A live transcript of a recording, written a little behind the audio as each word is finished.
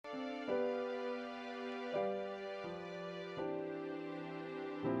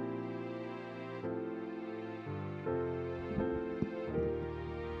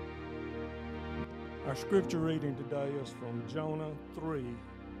Our scripture reading today is from Jonah 3,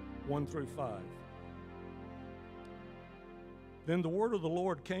 1 through 5. Then the word of the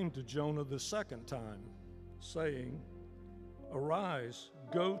Lord came to Jonah the second time, saying, Arise,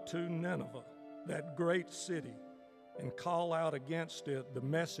 go to Nineveh, that great city, and call out against it the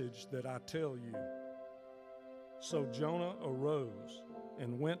message that I tell you. So Jonah arose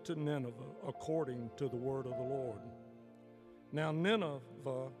and went to Nineveh according to the word of the Lord. Now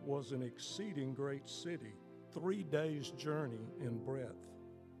Nineveh was an exceeding great city, 3 days' journey in breadth.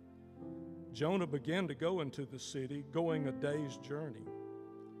 Jonah began to go into the city, going a day's journey.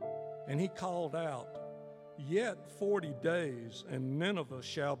 And he called out, Yet 40 days, and Nineveh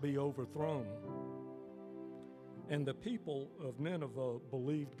shall be overthrown. And the people of Nineveh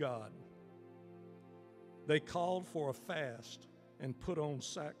believed God. They called for a fast and put on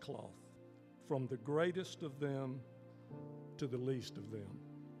sackcloth, from the greatest of them to the least of them.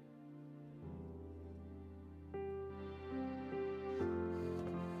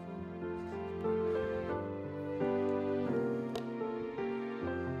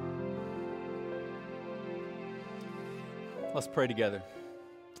 Let's pray together.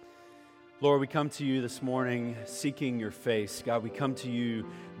 Lord, we come to you this morning seeking your face. God, we come to you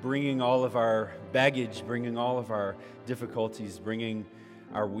bringing all of our baggage, bringing all of our difficulties, bringing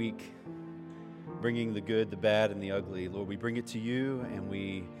our weak, bringing the good, the bad, and the ugly. Lord, we bring it to you, and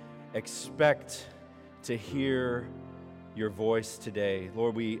we expect to hear your voice today.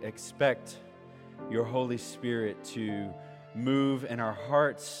 Lord, we expect your Holy Spirit to move in our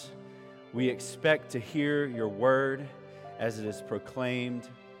hearts. We expect to hear your word as it is proclaimed.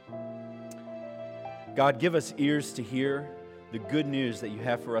 God, give us ears to hear the good news that you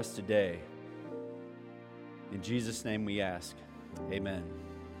have for us today. In Jesus' name we ask, amen.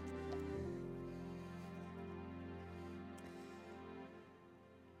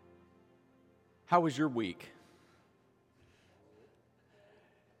 How was your week?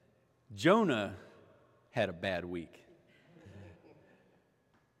 Jonah had a bad week.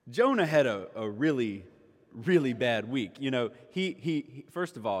 Jonah had a really bad week. You know, he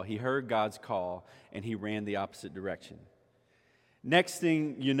first of all, he heard God's call and he ran the opposite direction. Next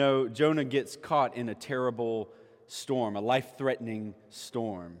thing you know, Jonah gets caught in a terrible storm, a life-threatening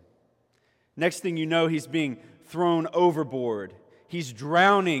storm. Next thing you know, he's being thrown overboard. He's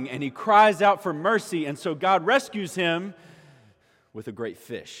drowning and he cries out for mercy, and so God rescues him with a great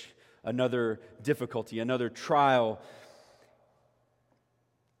fish. Another difficulty, another trial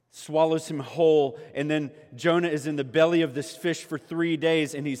swallows him whole, and then Jonah is in the belly of this fish for 3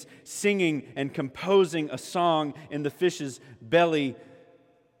 days, and he's singing and composing a song in the fish's belly.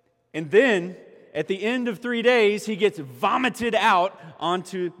 And then, at the end of 3 days, he gets vomited out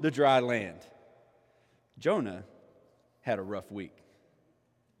onto the dry land. Jonah had a rough week.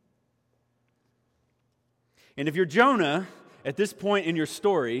 And if you're Jonah, at this point in your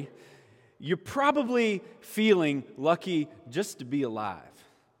story, you're probably feeling lucky just to be alive.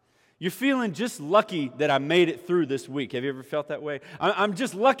 You're feeling just lucky that I made it through this week. Have you ever felt that way? I'm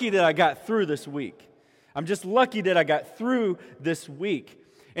just lucky that I got through this week. I'm just lucky that I got through this week.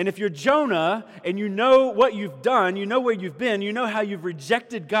 And if you're Jonah and you know what you've done, you know where you've been, you know how you've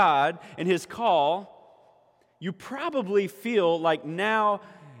rejected God and His call, you probably feel like now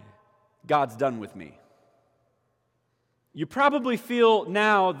God's done with me. You probably feel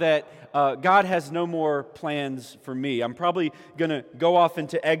now that God has no more plans for me. I'm probably going to go off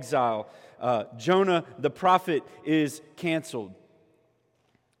into exile. Jonah the prophet is canceled.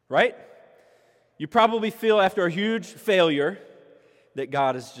 Right? You probably feel after a huge failure that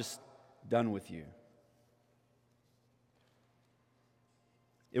God is just done with you.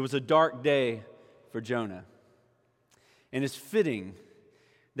 It was a dark day for Jonah. And it's fitting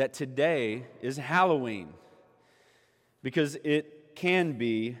that today is Halloween, because it can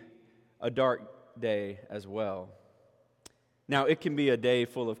be a dark day as well. Now, it can be a day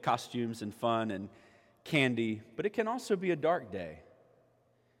full of costumes and fun and candy, but it can also be a dark day.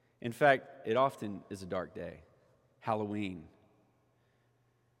 In fact, it often is a dark day. Halloween.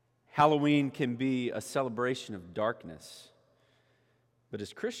 Halloween can be a celebration of darkness. But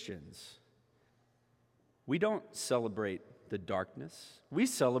as Christians, we don't celebrate the darkness. We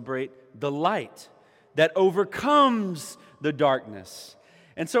celebrate the light that overcomes the darkness.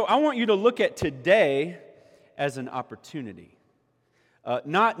 And so I want you to look at today as an opportunity.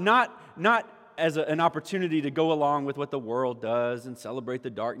 Not as an opportunity to go along with what the world does and celebrate the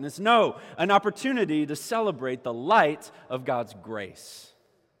darkness. No, an opportunity to celebrate the light of God's grace.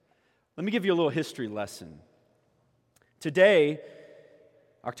 Let me give you a little history lesson. Today,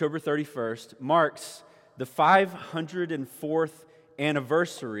 October 31st, marks the 504th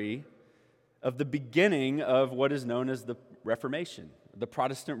anniversary of the beginning of what is known as the Reformation, the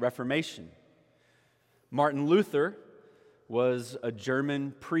Protestant Reformation. Martin Luther was a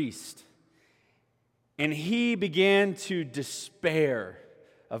German priest, and he began to despair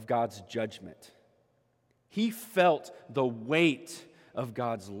of God's judgment. He felt the weight of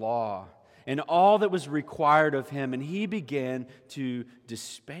God's law and all that was required of him, and he began to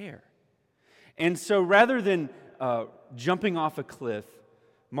despair. And so rather than jumping off a cliff,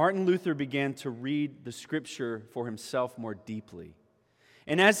 Martin Luther began to read the Scripture for himself more deeply.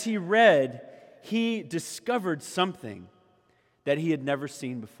 And as he read, he discovered something that he had never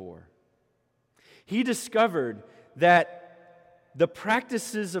seen before. He discovered that the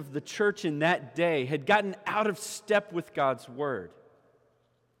practices of the church in that day had gotten out of step with God's Word.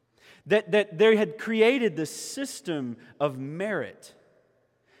 That they had created this system of merit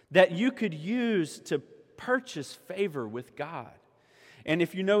that you could use to purchase favor with God. And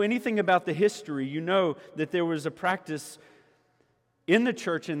if you know anything about the history, you know that there was a practice in the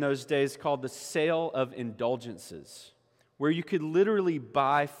church in those days called the sale of indulgences, where you could literally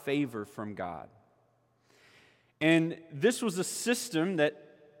buy favor from God. And this was a system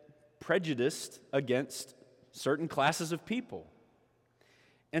that prejudiced against certain classes of people.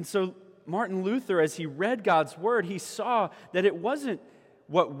 And so Martin Luther, as he read God's Word, he saw that it wasn't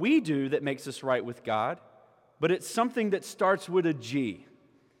what we do that makes us right with God, but it's something that starts with a G.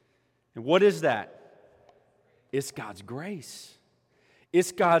 And what is that? It's God's grace.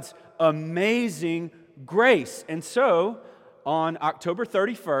 It's God's amazing grace. And so, on October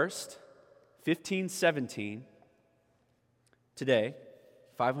 31st, 1517, today,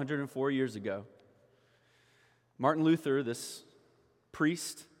 504 years ago, Martin Luther, this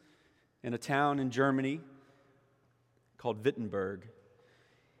priest in a town in Germany called Wittenberg,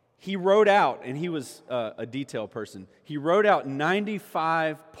 he wrote out, and he was a detail person, he wrote out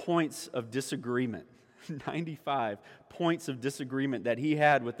 95 points of disagreement. 95 points of disagreement that he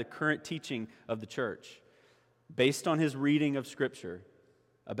had with the current teaching of the church based on his reading of Scripture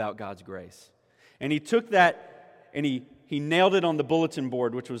about God's grace. And he took that and he nailed it on the bulletin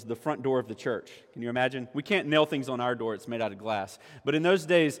board, which was the front door of the church. Can you imagine? We can't nail things on our door. It's made out of glass. But in those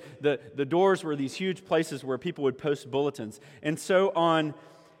days, the doors were these huge places where people would post bulletins. And so on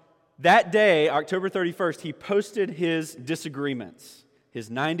that day, October 31st, he posted his disagreements,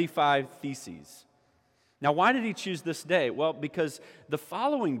 his 95 theses. Now, why did he choose this day? Well, because the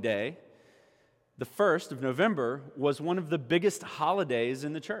following day, the 1st of November, was one of the biggest holidays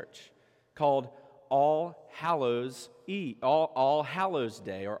in the church, called All Hallows Day,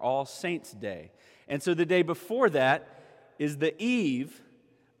 or All Saints Day. And so the day before that is the eve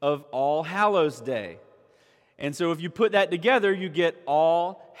of All Hallows Day. And so if you put that together, you get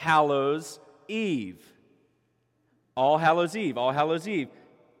All Hallows Eve. All Hallows Eve, All Hallows Eve,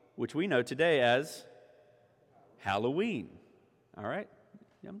 which we know today as Halloween. All right?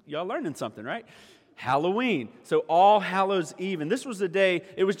 Y'all learning something, right? Halloween. So All Hallows Eve. And this was the day,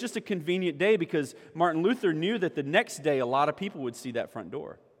 it was just a convenient day because Martin Luther knew that the next day a lot of people would see that front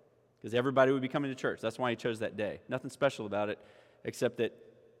door because everybody would be coming to church. That's why he chose that day. Nothing special about it except that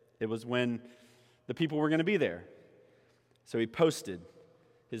it was when the people were going to be there. So he posted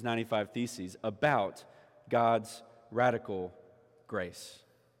his 95 theses about God's radical grace.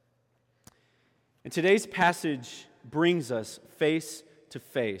 And today's passage brings us face to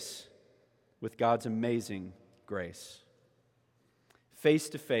face with God's amazing grace. Face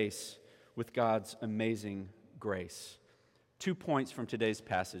to face with God's amazing grace. 2 points from today's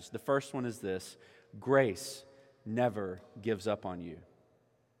passage. The first one is this: grace never gives up on you.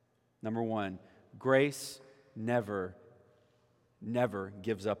 Number one, grace never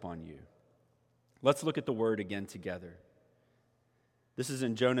gives up on you. Let's look at the word again together. This is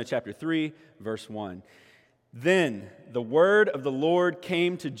in Jonah chapter 3, verse 1. Then the word of the Lord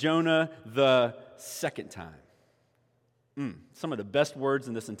came to Jonah the second time. Some of the best words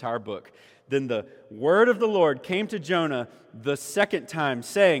in this entire book. Then the word of the Lord came to Jonah the second time,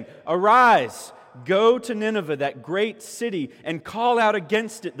 saying, "Arise, go to Nineveh, that great city, and call out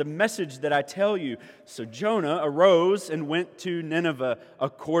against it the message that I tell you." So Jonah arose and went to Nineveh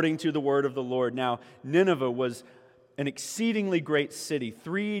according to the word of the Lord. Now, Nineveh was an exceedingly great city,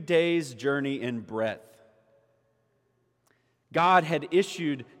 3 days' journey in breadth. God had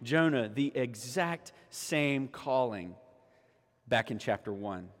issued Jonah the exact same calling back in chapter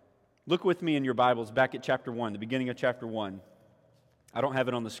 1. Look with me in your Bibles back at chapter 1, the beginning of chapter 1. I don't have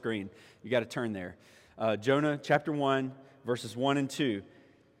it on the screen. You got to turn there. Jonah chapter 1, verses 1 and 2.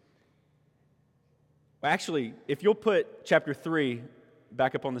 Well, actually, if you'll put chapter 3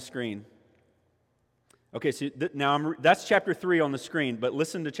 back up on the screen, Okay, so that's chapter 3 on the screen, but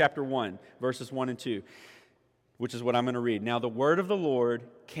listen to chapter 1, verses 1 and 2, which is what I'm going to read. Now the word of the Lord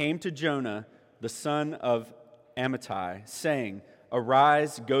came to Jonah, the son of Amittai, saying,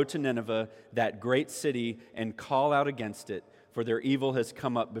 Arise, go to Nineveh, that great city, and call out against it, for their evil has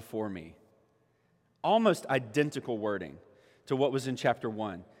come up before me. Almost identical wording to what was in chapter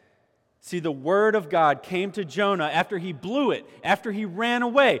 1. See, the word of God came to Jonah after he blew it, after he ran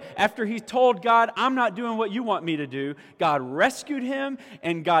away, after he told God, I'm not doing what you want me to do. God rescued him,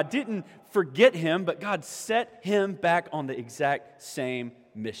 and God didn't forget him, but God set him back on the exact same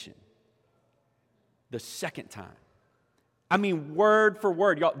mission. The second time. I mean, word for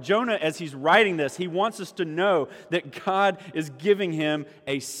word. Y'all, Jonah, as he's writing this, he wants us to know that God is giving him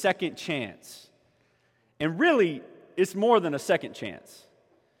a second chance. And really, it's more than a second chance.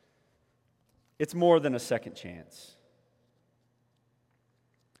 It's more than a second chance.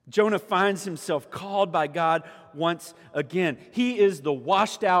 Jonah finds himself called by God once again. He is the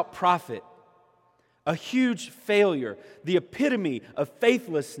washed out prophet, a huge failure, the epitome of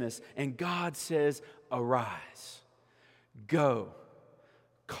faithlessness. And God says, arise, go,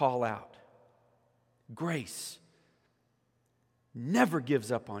 call out. Grace never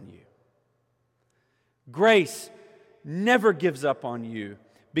gives up on you. Grace never gives up on you.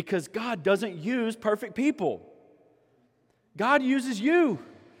 Because God doesn't use perfect people. God uses you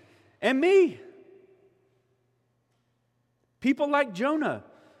and me. People like Jonah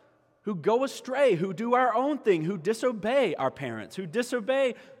who go astray, who do our own thing, who disobey our parents, who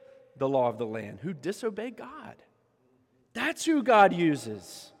disobey the law of the land, who disobey God. That's who God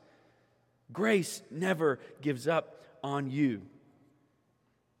uses. Grace never gives up on you.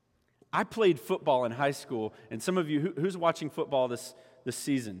 I played football in high school, and some of you, who's watching football this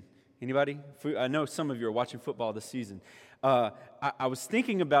season? Anybody? I know some of you are watching football this season. I was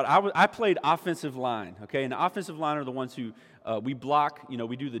thinking about, I played offensive line, okay? And the offensive line are the ones who we block,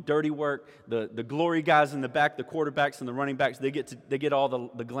 we do the dirty work. The glory guys in the back, the quarterbacks and the running backs, they get all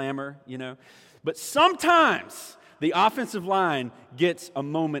the glamour, But sometimes the offensive line gets a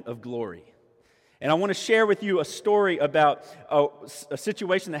moment of glory. And I want to share with you a story about a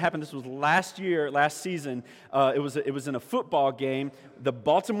situation that happened. This was last season. It was in a football game, the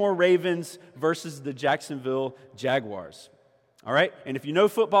Baltimore Ravens versus the Jacksonville Jaguars. All right? And if you know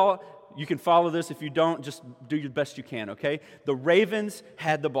football, you can follow this. If you don't, just do your best you can, okay? The Ravens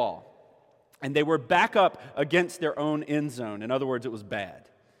had the ball, and they were back up against their own end zone. In other words, it was bad.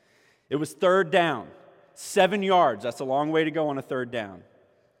 It was third down, 7 yards. That's a long way to go on a third down.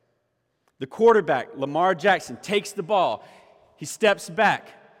 The quarterback, Lamar Jackson, takes the ball. He steps back.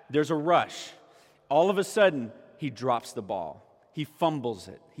 There's a rush. All of a sudden, he drops the ball. He fumbles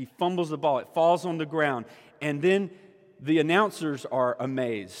it. He fumbles the ball. It falls on the ground. And then the announcers are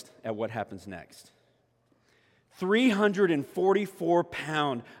amazed at what happens next.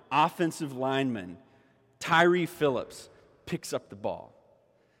 344-pound offensive lineman, Tyree Phillips, picks up the ball.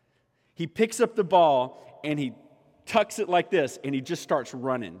 He picks up the ball, and he tucks it like this, and he just starts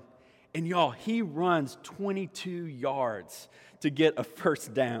running. And y'all, he runs 22 yards to get a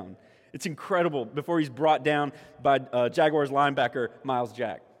first down. It's incredible before he's brought down by Jaguars linebacker Miles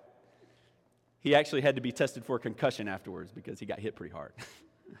Jack. He actually had to be tested for a concussion afterwards because he got hit pretty hard.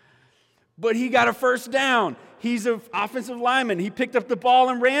 But he got a first down. He's an offensive lineman. He picked up the ball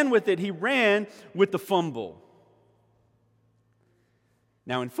and ran with it. He ran with the fumble.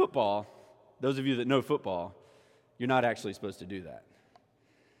 Now in football, those of you that know football, you're not actually supposed to do that.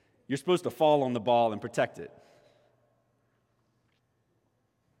 You're supposed to fall on the ball and protect it.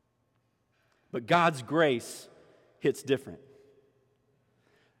 But God's grace hits different.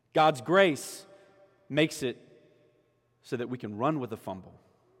 God's grace makes it so that we can run with a fumble,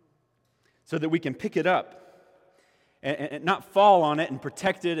 so that we can pick it up and not fall on it and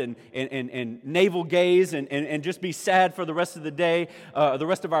protect it and navel gaze and just be sad for the rest of the day, the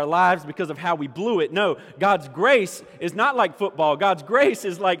rest of our lives because of how we blew it. No, God's grace is not like football. God's grace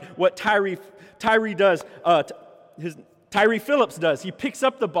is like what Tyree does, Tyree Phillips does. He picks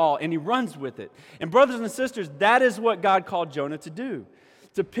up the ball and he runs with it. And brothers and sisters, that is what God called Jonah to do,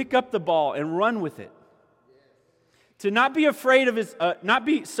 to pick up the ball and run with it. To not be afraid of not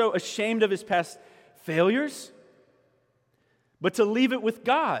be so ashamed of his past failures, but to leave it with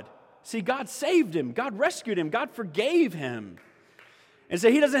God. See, God saved him. God rescued him. God forgave him. And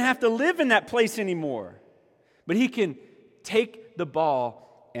so he doesn't have to live in that place anymore. But he can take the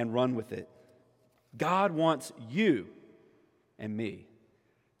ball and run with it. God wants you and me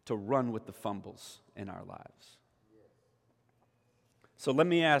to run with the fumbles in our lives. So let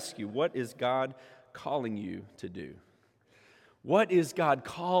me ask you, what is God calling you to do? What is God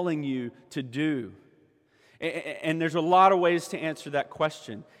calling you to do? And there's a lot of ways to answer that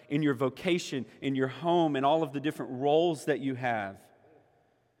question in your vocation, in your home, and all of the different roles that you have.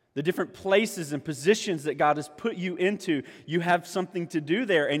 The different places and positions that God has put you into, you have something to do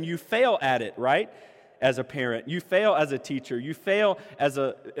there, and you fail at it, right? As a parent, you fail as a teacher, you fail as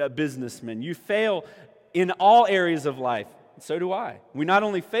a businessman, you fail in all areas of life. So do I. We not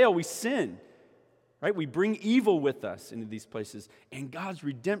only fail, we sin, right? We bring evil with us into these places, and God's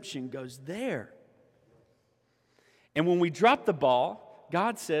redemption goes there. And when we drop the ball,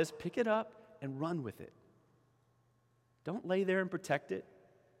 God says, pick it up and run with it. Don't lay there and protect it.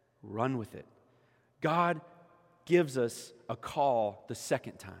 Run with it. God gives us a call the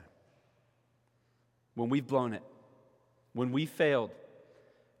second time. When we've blown it, when we failed,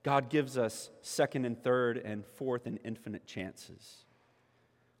 God gives us second and third and fourth and infinite chances.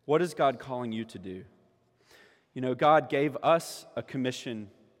 What is God calling you to do? You know, God gave us a commission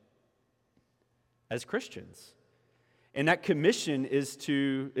as Christians. And that commission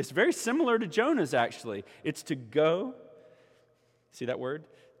it's very similar to Jonah's actually. It's to go, see that word?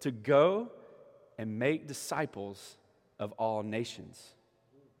 To go and make disciples of all nations.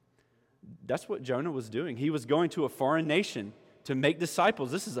 That's what Jonah was doing. He was going to a foreign nation to make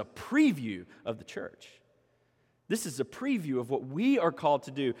disciples. This is a preview of the church. This is a preview of what we are called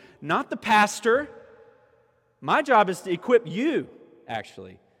to do. Not the pastor. My job is to equip you,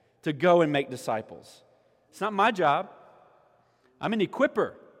 actually, to go and make disciples. It's not my job. I'm an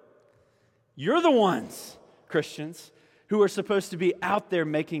equipper. You're the ones, Christians, who are supposed to be out there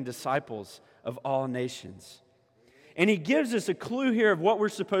making disciples of all nations. And he gives us a clue here of what we're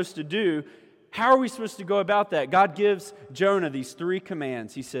supposed to do. How are we supposed to go about that? God gives Jonah these 3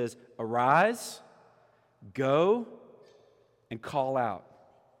 commands. He says, arise, go, and call out.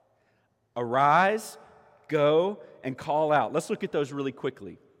 Arise, go, and call out. Let's look at those really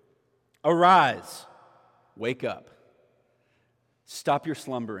quickly. Arise, wake up. Stop your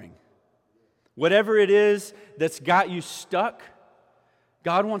slumbering. Whatever it is that's got you stuck,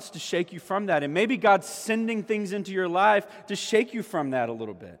 God wants to shake you from that. And maybe God's sending things into your life to shake you from that a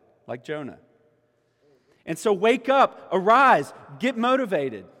little bit, like Jonah. And so wake up, arise, get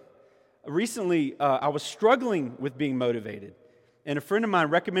motivated. Recently, I was struggling with being motivated. And a friend of mine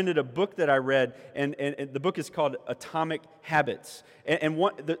recommended a book that I read, and the book is called Atomic Habits. And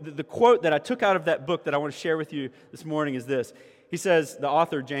the quote that I took out of that book that I want to share with you this morning is this. He says, the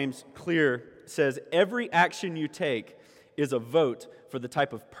author, James Clear, says, every action you take is a vote for the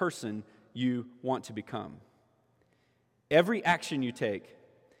type of person you want to become. Every action you take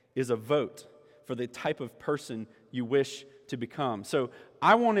is a vote for the type of person you wish to become. So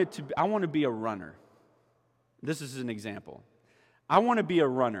I want to be a runner. This is an example. I want to be a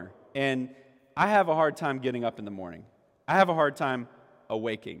runner, and I have a hard time getting up in the morning. I have a hard time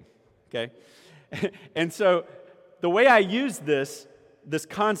awaking, okay? And so the way I used this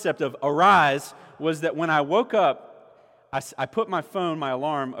concept of arise was that when I woke up, I put my phone, my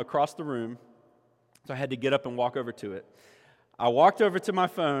alarm, across the room, so I had to get up and walk over to it. I walked over to my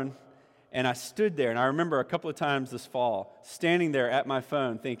phone, and I stood there, and I remember a couple of times this fall, standing there at my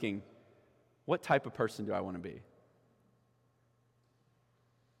phone thinking, what type of person do I want to be?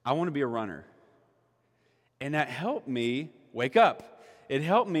 I want to be a runner. And that helped me wake up. It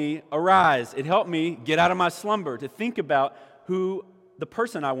helped me arise. It helped me get out of my slumber to think about who the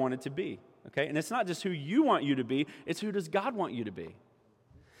person I wanted to be. Okay? And it's not just who you want you to be, it's who does God want you to be.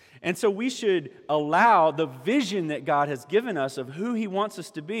 And so we should allow the vision that God has given us of who He wants us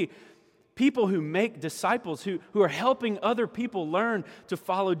to be. People who make disciples, who are helping other people learn to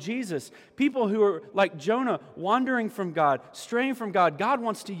follow Jesus. People who are like Jonah, wandering from God, straying from God. God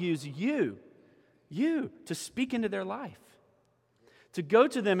wants to use you to speak into their life. To go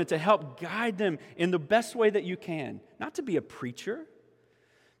to them and to help guide them in the best way that you can. Not to be a preacher,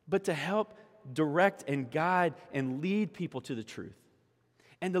 but to help direct and guide and lead people to the truth.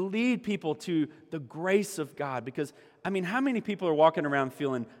 And to lead people to the grace of God. Because, I mean, how many people are walking around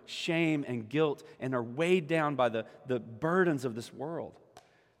feeling shame and guilt and are weighed down by the burdens of this world?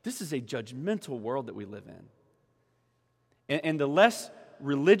 This is a judgmental world that we live in. And the less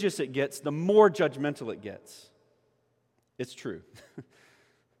religious it gets, the more judgmental it gets. It's true.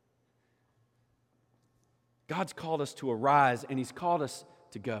 God's called us to arise, and He's called us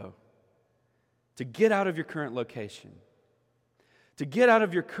to go. To get out of your current location. To get out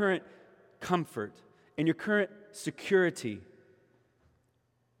of your current comfort and your current security.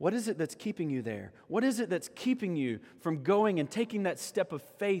 What is it that's keeping you there? What is it that's keeping you from going and taking that step of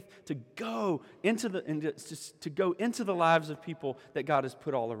faith to go into the lives of people that God has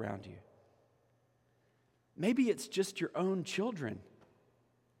put all around you? Maybe it's just your own children.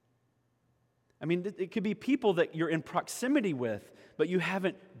 I mean, it could be people that you're in proximity with, but you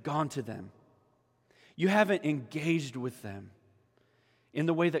haven't gone to them. You haven't engaged with them in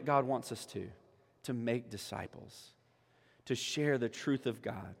the way that God wants us to make disciples, to share the truth of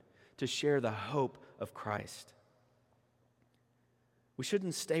God, to share the hope of Christ. We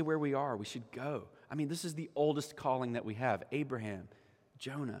shouldn't stay where we are. We should go. I mean, this is the oldest calling that we have. Abraham,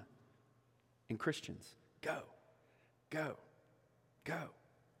 Jonah, and Christians. Go, go, go.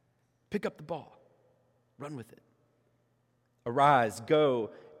 Pick up the ball. Run with it. Arise,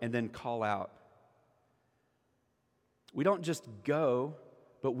 go, and then call out. We don't just go,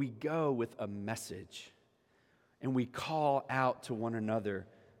 but we go with a message. And we call out to one another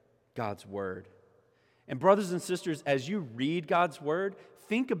God's word. And brothers and sisters, as you read God's word,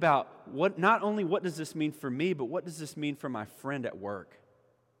 think about not only what does this mean for me, but what does this mean for my friend at work?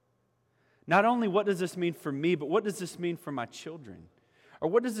 Not only what does this mean for me, but what does this mean for my children? Or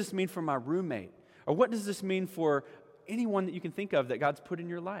what does this mean for my roommate? Or what does this mean for anyone that you can think of that God's put in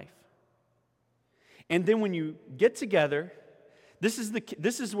your life? And then when you get together, this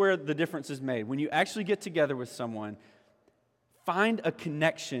is where the difference is made. When you actually get together with someone, find a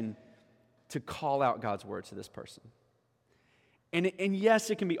connection to call out God's word to this person. And yes,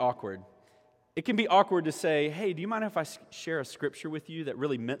 it can be awkward. It can be awkward to say, hey, do you mind if I share a scripture with you that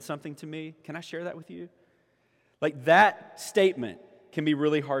really meant something to me? Can I share that with you? Like that statement can be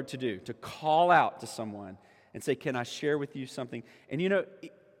really hard to do, to call out to someone and say, can I share with you something? And you know,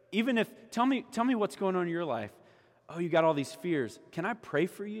 even if, tell me what's going on in your life. Oh, you got all these fears. Can I pray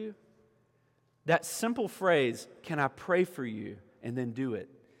for you? That simple phrase, can I pray for you? And then do it.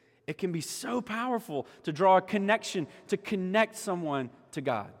 It can be so powerful to draw a connection, to connect someone to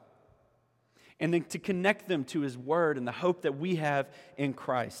God. And then to connect them to His Word and the hope that we have in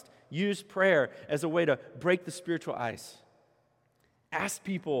Christ. Use prayer as a way to break the spiritual ice. Ask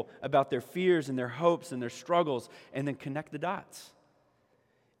people about their fears and their hopes and their struggles, and then connect the dots.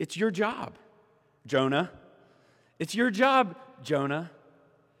 It's your job, Jonah. It's your job, Jonah,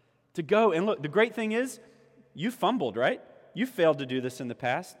 to go. And look, the great thing is, you fumbled, right? You failed to do this in the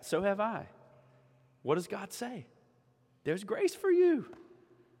past. So have I. What does God say? There's grace for you.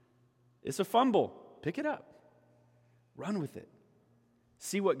 It's a fumble. Pick it up. Run with it.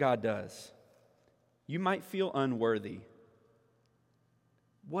 See what God does. You might feel unworthy.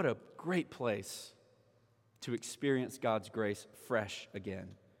 What a great place to experience God's grace fresh again.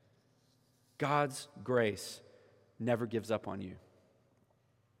 God's grace never gives up on you.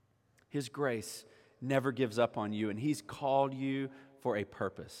 His grace never gives up on you, and He's called you for a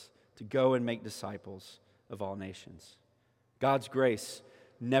purpose, to go and make disciples of all nations. God's grace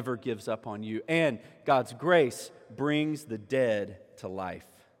never gives up on you, and God's grace brings the dead to life.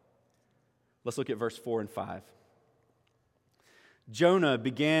 Let's look at verse 4 and 5. Jonah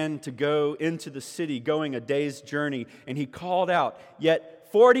began to go into the city, going a day's journey, and he called out,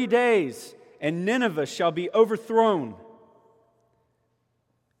 "Yet 40 days, and Nineveh shall be overthrown."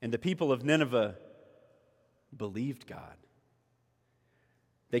 And the people of Nineveh believed God.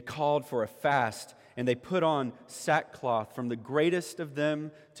 They called for a fast, and they put on sackcloth, from the greatest of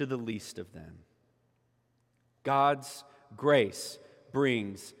them to the least of them. God's grace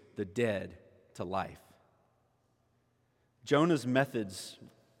brings the dead to life. Jonah's methods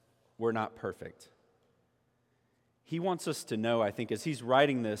were not perfect. He wants us to know, I think, as he's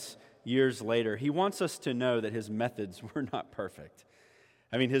writing this years later, he wants us to know that his methods were not perfect.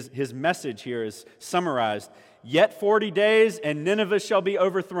 I mean, his message here is summarized, "Yet 40 days, and Nineveh shall be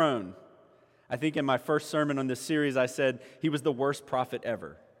overthrown." I think in my first sermon on this series, I said he was the worst prophet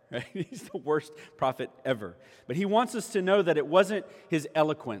ever. Right? He's the worst prophet ever. But he wants us to know that it wasn't his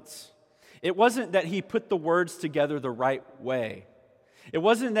eloquence. It wasn't that he put the words together the right way. It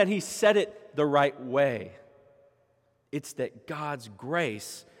wasn't that he said it the right way. It's that God's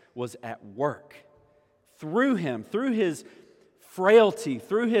grace was at work through him, through his frailty,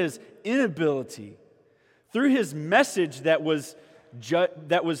 through his inability, through his message that was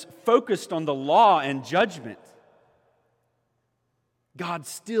focused on the law and judgment. God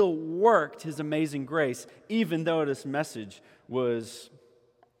still worked His amazing grace, even though this message was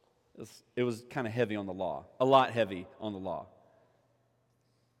kind of heavy on the law, a lot heavy on the law.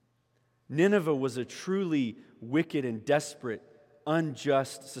 Nineveh was a truly wicked and desperate,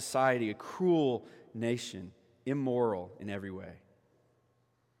 unjust society, a cruel nation, immoral in every way.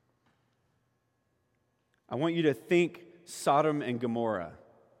 I want you to think Sodom and Gomorrah,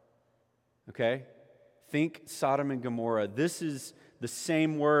 okay? Think Sodom and Gomorrah. This is the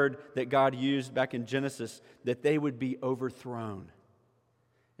same word that God used back in Genesis, that they would be overthrown.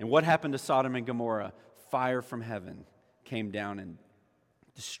 And what happened to Sodom and Gomorrah? Fire from heaven came down and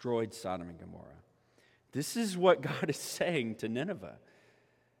destroyed Sodom and Gomorrah. This is what God is saying to Nineveh.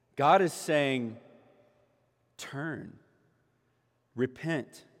 God is saying, turn,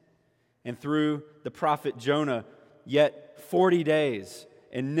 repent. And through the prophet Jonah, yet 40 days,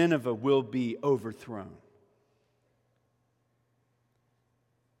 and Nineveh will be overthrown.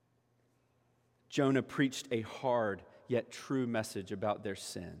 Jonah preached a hard yet true message about their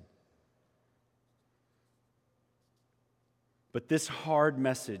sin. But this hard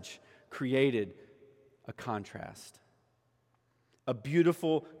message created a contrast, a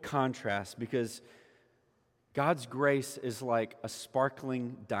beautiful contrast, because God's grace is like a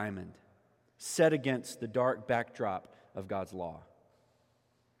sparkling diamond set against the dark backdrop of God's law.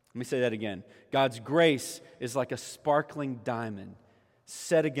 Let me say that again. God's grace is like a sparkling diamond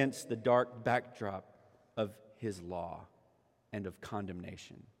set against the dark backdrop of His law and of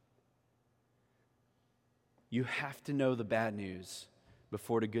condemnation. You have to know the bad news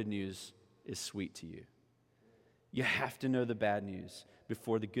before the good news is sweet to you. You have to know the bad news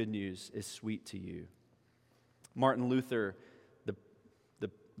before the good news is sweet to you. Martin Luther,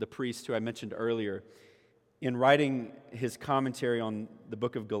 the priest who I mentioned earlier, in writing his commentary on the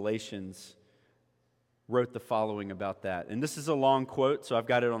book of Galatians, wrote the following about that. And this is a long quote, so I've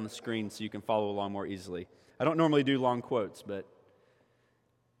got it on the screen so you can follow along more easily. I don't normally do long quotes, but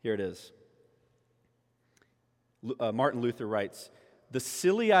here it is. Martin Luther writes, "The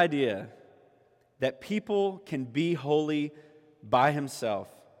silly idea that people can be holy by himself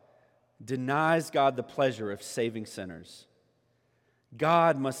denies God the pleasure of saving sinners.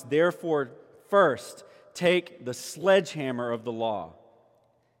 God must therefore first take the sledgehammer of the law,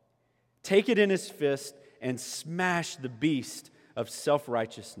 take it in his fist, and smash the beast of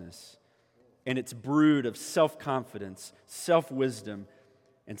self-righteousness and its brood of self-confidence, self-wisdom,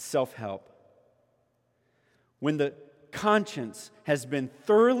 and self-help. When the conscience has been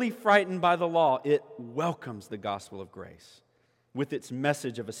thoroughly frightened by the law, it welcomes the gospel of grace with its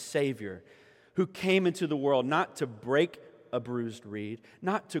message of a Savior who came into the world not to break a bruised reed,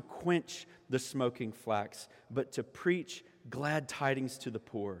 not to quench the smoking flax, but to preach glad tidings to the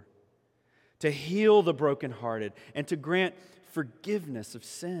poor, to heal the brokenhearted, and to grant forgiveness of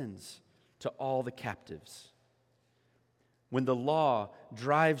sins to all the captives. When the law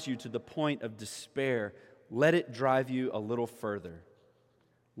drives you to the point of despair, let it drive you a little further.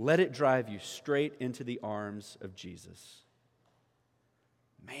 Let it drive you straight into the arms of Jesus."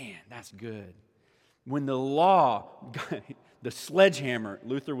 Man, that's good. When the law, the sledgehammer,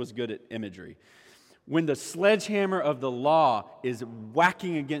 Luther was good at imagery. When the sledgehammer of the law is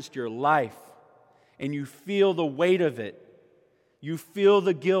whacking against your life and you feel the weight of it, you feel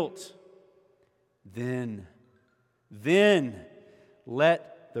the guilt, then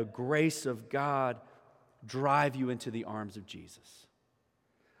let the grace of God drive you into the arms of Jesus.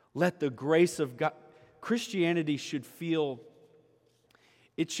 Let the grace of God. Christianity should feel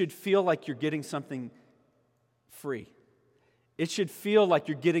like you're getting something free. It should feel like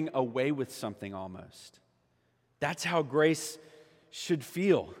you're getting away with something almost. That's how grace should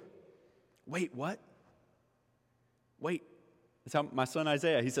feel. Wait, what? Wait. That's how my son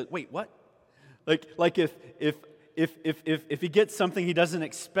Isaiah, he said, wait, what? Like if he gets something he doesn't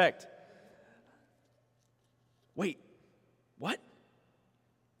expect. Wait, what?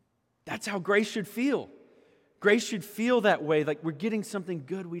 That's how grace should feel. Grace should feel that way, like we're getting something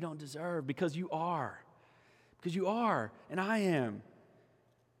good we don't deserve, because you are. Because you are, and I am.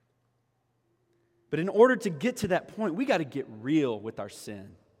 But in order to get to that point, we got to get real with our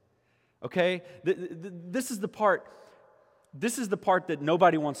sin. Okay? This is the part that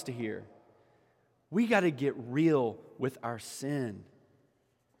nobody wants to hear. We got to get real with our sin.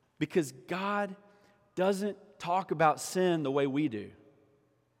 Because God doesn't talk about sin the way we do.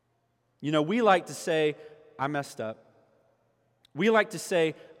 You know, we like to say, I messed up. We like to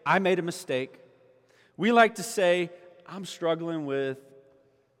say, I made a mistake. We like to say, I'm struggling with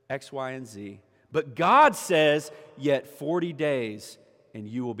X, Y, and Z. But God says, yet 40 days and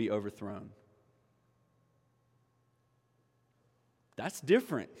you will be overthrown. That's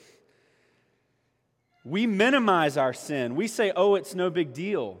different. We minimize our sin. We say, oh, it's no big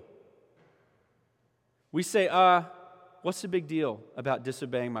deal. We say, what's the big deal about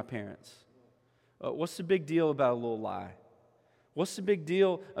disobeying my parents? What's the big deal about a little lie? What's the big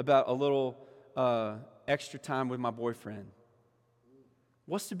deal about a little extra time with my boyfriend?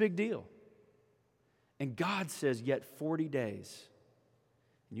 What's the big deal? And God says, yet 40 days,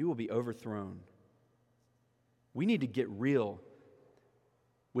 and you will be overthrown. We need to get real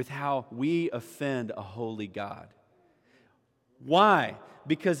with how we offend a holy God. Why?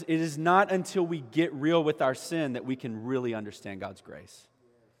 Because it is not until we get real with our sin that we can really understand God's grace.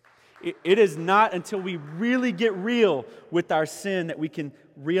 It is not until we really get real with our sin that we can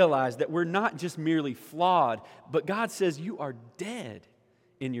realize that we're not just merely flawed, but God says you are dead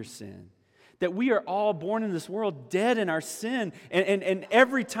in your sin. That we are all born in this world dead in our sin. And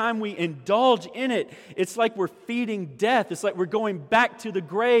every time we indulge in it, it's like we're feeding death. It's like we're going back to the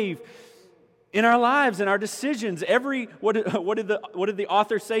grave in our lives and our decisions. What did the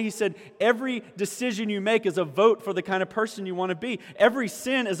author say? He said, every decision you make is a vote for the kind of person you want to be. Every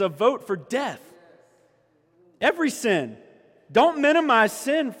sin is a vote for death. Every sin. Don't minimize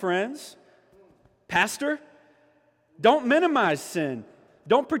sin, friends. Pastor, don't minimize sin.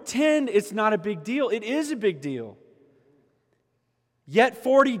 Don't pretend it's not a big deal. It is a big deal. Yet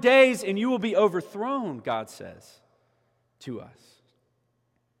 40 days and you will be overthrown, God says to us.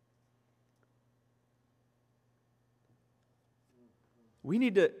 We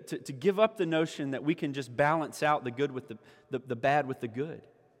need to give up the notion that we can just balance out the good with the bad with the good.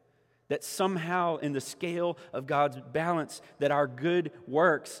 That somehow in the scale of God's balance that our good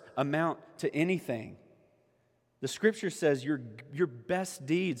works amount to anything. The Scripture says your best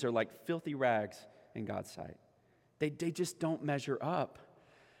deeds are like filthy rags in God's sight. They just don't measure up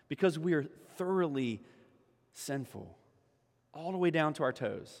because we are thoroughly sinful, all the way down to our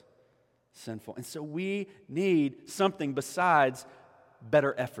toes, sinful. And so we need something besides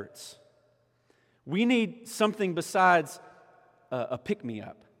better efforts. We need something besides a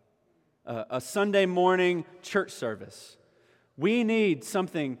pick-me-up, a Sunday morning church service. We need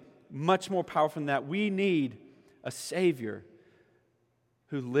something much more powerful than that. We need a Savior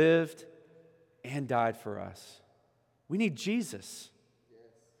who lived and died for us. We need Jesus.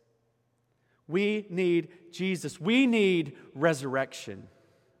 We need Jesus. We need resurrection.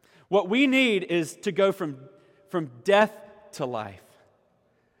 What we need is to go from death to life.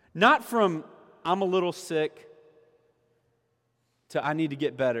 Not from, I'm a little sick, to I need to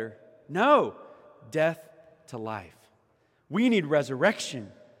get better. No, death to life. We need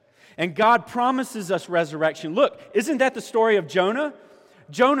resurrection. And God promises us resurrection. Look, isn't that the story of Jonah?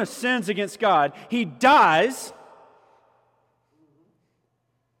 Jonah sins against God. He dies,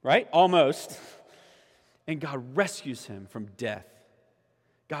 right? Almost. And God rescues him from death.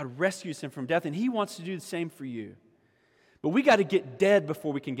 God rescues him from death, and He wants to do the same for you. But we got to get dead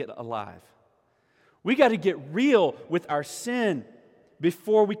before we can get alive. We got to get real with our sin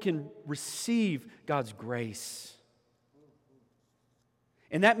before we can receive God's grace.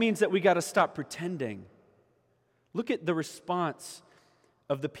 And that means that we got to stop pretending. Look at the response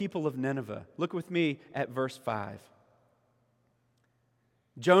of the people of Nineveh. Look with me at verse 5.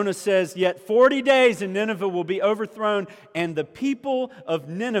 Jonah says, "Yet 40 days and Nineveh will be overthrown." And the people of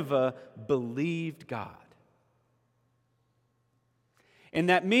Nineveh believed God. And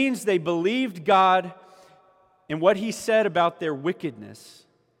that means they believed God and what He said about their wickedness.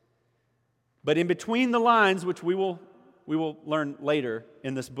 But in between the lines, which we will learn later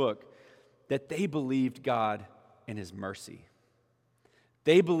in this book, that they believed God and His mercy.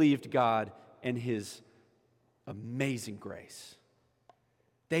 They believed God and His amazing grace.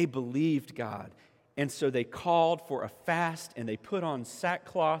 They believed God. And so they called for a fast and they put on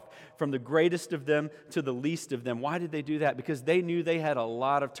sackcloth from the greatest of them to the least of them. Why did they do that? Because they knew they had a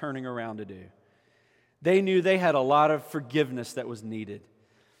lot of turning around to do. They knew they had a lot of forgiveness that was needed.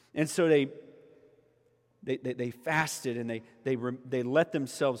 And so they fasted and they let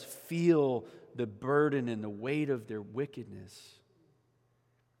themselves feel the burden and the weight of their wickedness.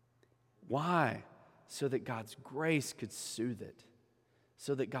 Why? So that God's grace could soothe it.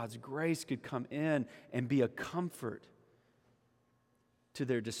 So that God's grace could come in and be a comfort to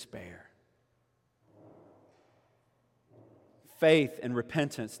their despair. Faith and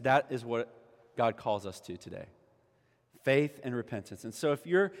repentance, that is what God calls us to today. Faith and repentance. And so if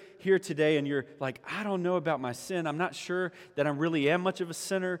you're here today and you're like, I don't know about my sin, I'm not sure that I really am much of a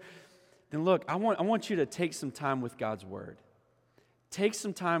sinner, then look, I want you to take some time with God's Word. Take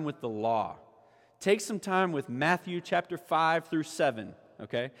some time with the law. Take some time with Matthew chapter 5 through 7.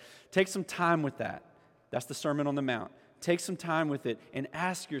 Okay? Take some time with that. That's the Sermon on the Mount. Take some time with it and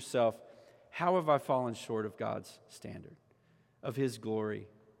ask yourself, how have I fallen short of God's standard, of His glory?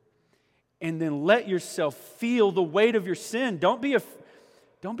 And then let yourself feel the weight of your sin. Don't be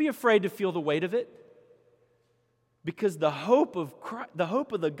afraid to feel the weight of it, because the hope of Christ, the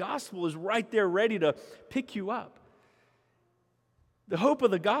hope of the gospel is right there ready to pick you up. The hope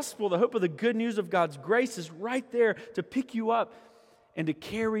of the gospel, the hope of the good news of God's grace is right there to pick you up and to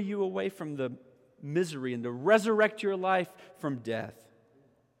carry you away from the misery and to resurrect your life from death.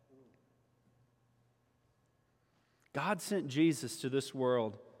 God sent Jesus to this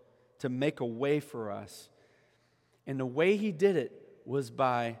world to make a way for us. And the way He did it was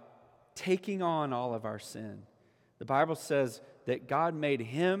by taking on all of our sin. The Bible says that God made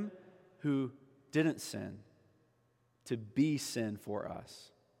him who didn't sin to be sin for us.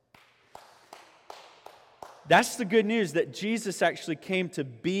 That's the good news, that Jesus actually came to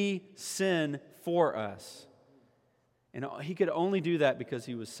be sin for us. And he could only do that because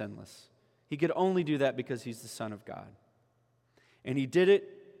he was sinless. He could only do that because he's the Son of God. And he did it,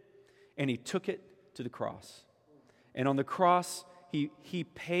 and he took it to the cross. And on the cross, he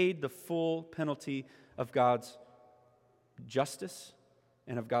paid the full penalty of God's justice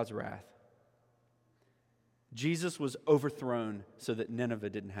and of God's wrath. Jesus was overthrown so that Nineveh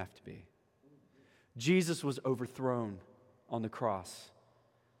didn't have to be. Jesus was overthrown on the cross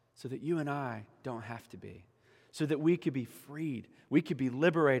so that you and I don't have to be. So that we could be freed, we could be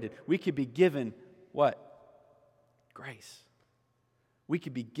liberated, we could be given what? Grace. We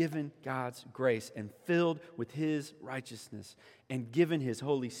could be given God's grace and filled with His righteousness and given His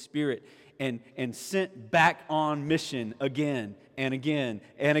Holy Spirit and sent back on mission again and again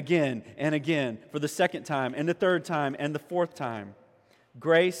and again and again for the second time and the third time and the fourth time.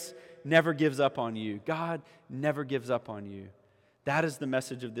 Grace never gives up on you. God never gives up on you. That is the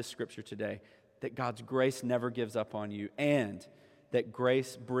message of this scripture today, that God's grace never gives up on you and that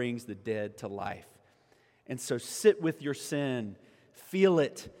grace brings the dead to life. And so sit with your sin, feel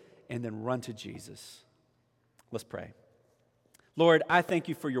it, and then run to Jesus. Let's pray. Lord, I thank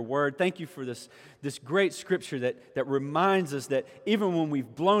you for your word. Thank you for this great scripture that reminds us that even when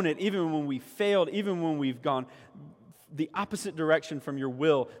we've blown it, even when we've failed, even when we've gone the opposite direction from your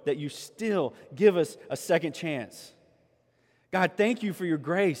will, that you still give us a second chance. God, thank you for your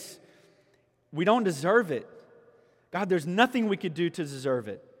grace. We don't deserve it. God, there's nothing we could do to deserve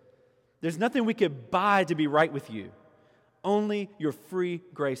it. There's nothing we could buy to be right with you. Only your free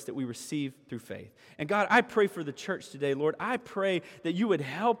grace that we receive through faith. And God, I pray for the church today, Lord. I pray that you would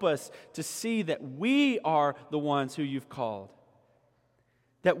help us to see that we are the ones who you've called.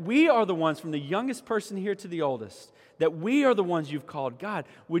 That we are the ones, from the youngest person here to the oldest, that we are the ones you've called. God,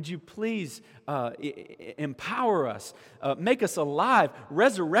 would you please empower us, make us alive,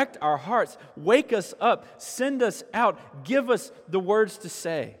 resurrect our hearts, wake us up, send us out, give us the words to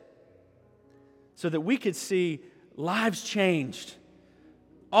say, so that we could see lives changed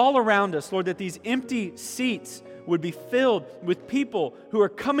all around us, Lord, that these empty seats would be filled with people who are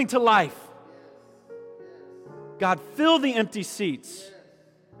coming to life. God, fill the empty seats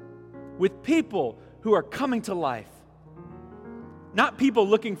with people who are coming to life. Not people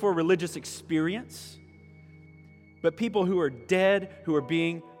looking for religious experience, but people who are dead, who are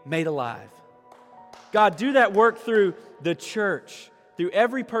being made alive. God, do that work through the church, through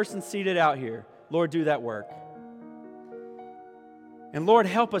every person seated out here. Lord, do that work. And Lord,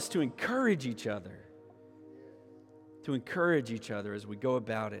 help us to encourage each other as we go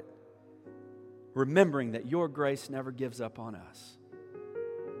about it, remembering that your grace never gives up on us.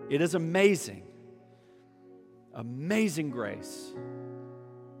 It is amazing, amazing grace.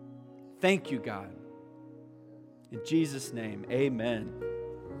 Thank you, God. In Jesus' name, amen.